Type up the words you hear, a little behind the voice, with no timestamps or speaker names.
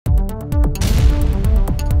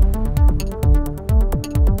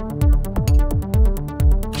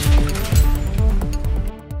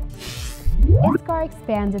ISCAR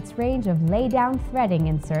expands its range of laydown threading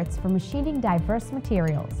inserts for machining diverse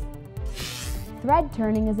materials. Thread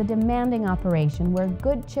turning is a demanding operation where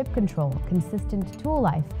good chip control, consistent tool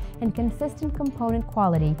life, and consistent component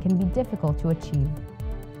quality can be difficult to achieve.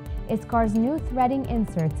 ISCAR's new threading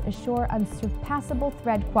inserts assure unsurpassable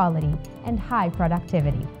thread quality and high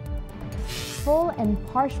productivity. Full and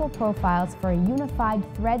partial profiles for a Unified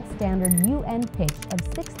Thread Standard UN pitch of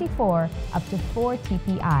 64 up to 4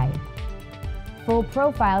 TPI. Full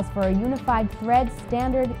profiles for a Unified Thread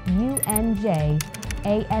Standard UNJ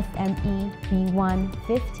ASME B1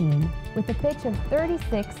 15 with a pitch of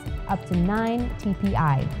 36 up to 9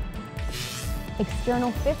 TPI.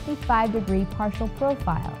 External 55-degree partial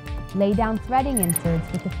profile, laydown threading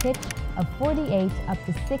inserts with a pitch of 48 up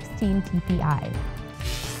to 16 TPI.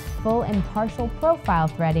 Full and partial profile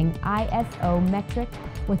threading ISO metric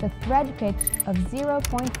with a thread pitch of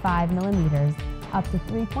 0.5 mm up to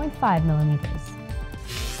 3.5 mm.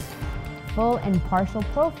 Full and partial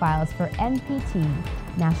profiles for NPT,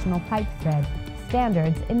 National Pipe Thread,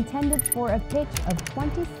 standards intended for a pitch of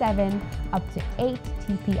 27 up to 8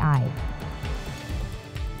 TPI.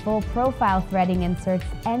 Full profile threading inserts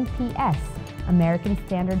NPS, American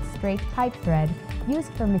Standard Straight Pipe Thread,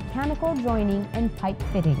 used for mechanical joining and pipe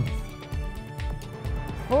fittings.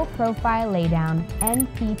 Full profile laydown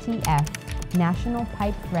NPTF, National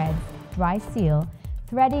Pipe Threads, Dry Seal,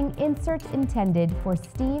 threading insert intended for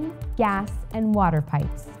steam, gas, and water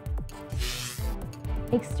pipes.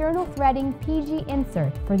 External threading PG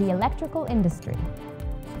insert for the electrical industry.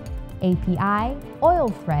 API, oil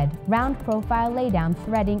thread, round profile laydown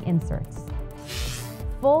threading inserts.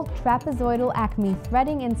 Full trapezoidal Acme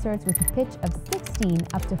threading inserts with a pitch of 16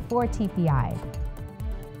 up to 4 TPI.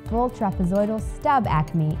 Full trapezoidal stub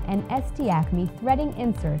Acme and ST Acme threading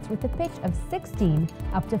inserts with a pitch of 16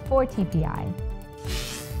 up to 4 TPI.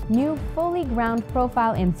 New fully ground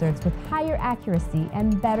profile inserts with higher accuracy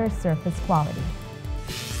and better surface quality.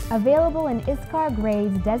 Available in ISCAR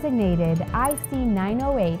grades designated IC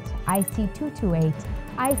 908, IC 228,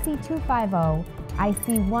 IC 250,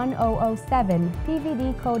 IC 1007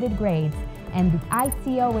 PVD coded grades, and the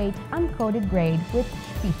IC 08 uncoded grade with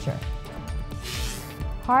feature.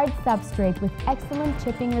 Hard substrate with excellent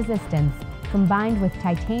chipping resistance, combined with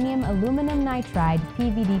titanium aluminum nitride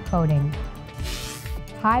PVD coating.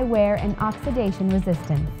 High wear and oxidation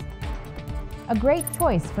resistance. A great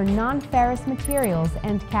choice for non-ferrous materials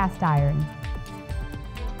and cast iron.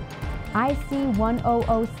 IC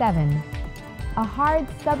 1007, a hard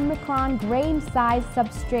submicron grain size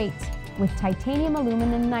substrate with titanium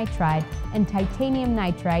aluminum nitride and titanium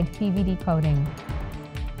nitride PVD coating.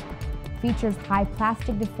 Features high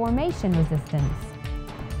plastic deformation resistance.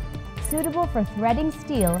 Suitable for threading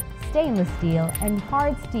steel, stainless steel, and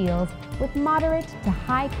hard steels with moderate to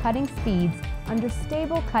high cutting speeds under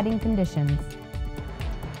stable cutting conditions.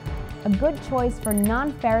 A good choice for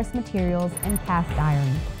non-ferrous materials and cast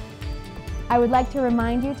iron. I would like to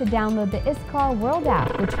remind you to download the ISCAR World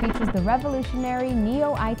app, which features the revolutionary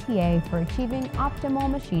Neo ITA for achieving optimal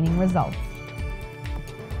machining results.